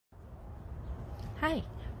Hi,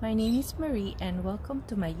 my name is Marie and welcome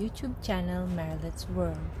to my YouTube channel Marilyn's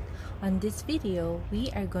World. On this video,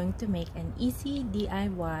 we are going to make an easy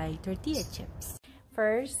DIY tortilla chips.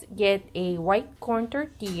 First, get a white corn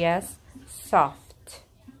tortillas, soft.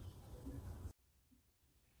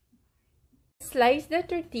 Slice the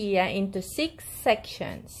tortilla into 6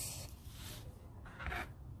 sections.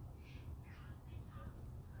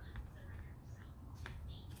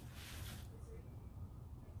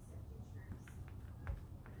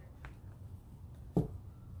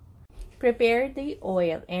 Prepare the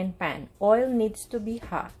oil and pan. Oil needs to be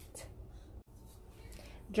hot.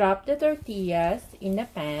 Drop the tortillas in a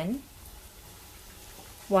pan,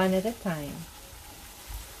 one at a time.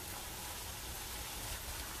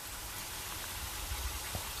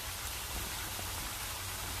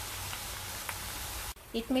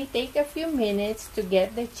 It may take a few minutes to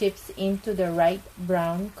get the chips into the right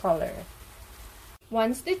brown color.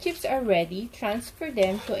 Once the chips are ready, transfer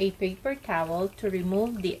them to a paper towel to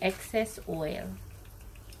remove the excess oil.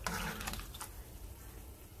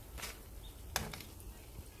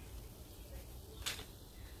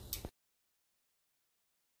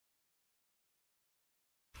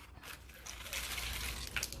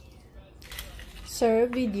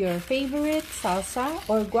 Serve with your favorite salsa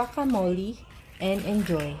or guacamole and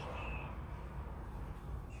enjoy.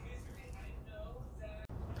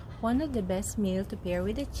 One of the best meals to pair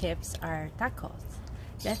with the chips are tacos.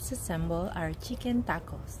 Let's assemble our chicken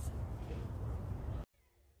tacos.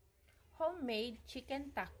 Homemade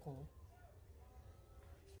chicken taco.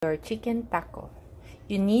 Your chicken taco.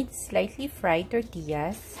 You need slightly fried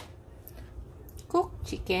tortillas, cooked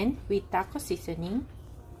chicken with taco seasoning,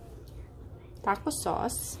 taco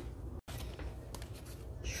sauce,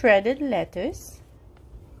 shredded lettuce,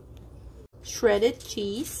 shredded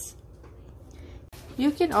cheese. You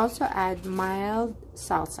can also add mild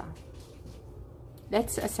salsa.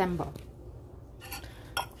 Let's assemble.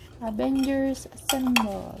 Avengers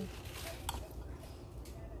assemble.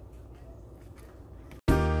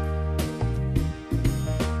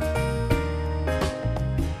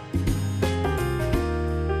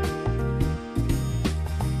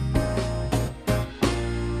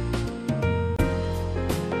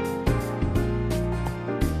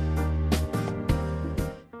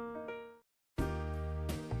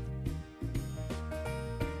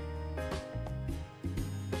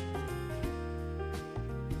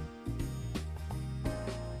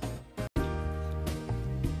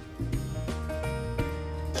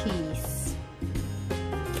 Cheese.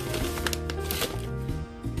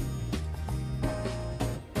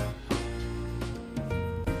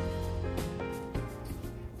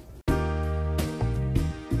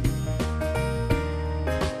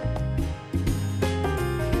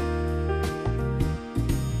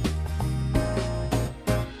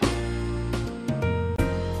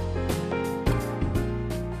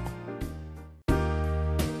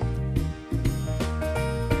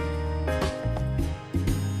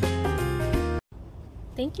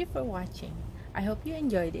 Thank you for watching. I hope you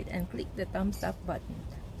enjoyed it and click the thumbs up button.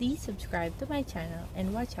 Please subscribe to my channel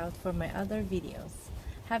and watch out for my other videos.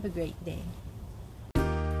 Have a great day.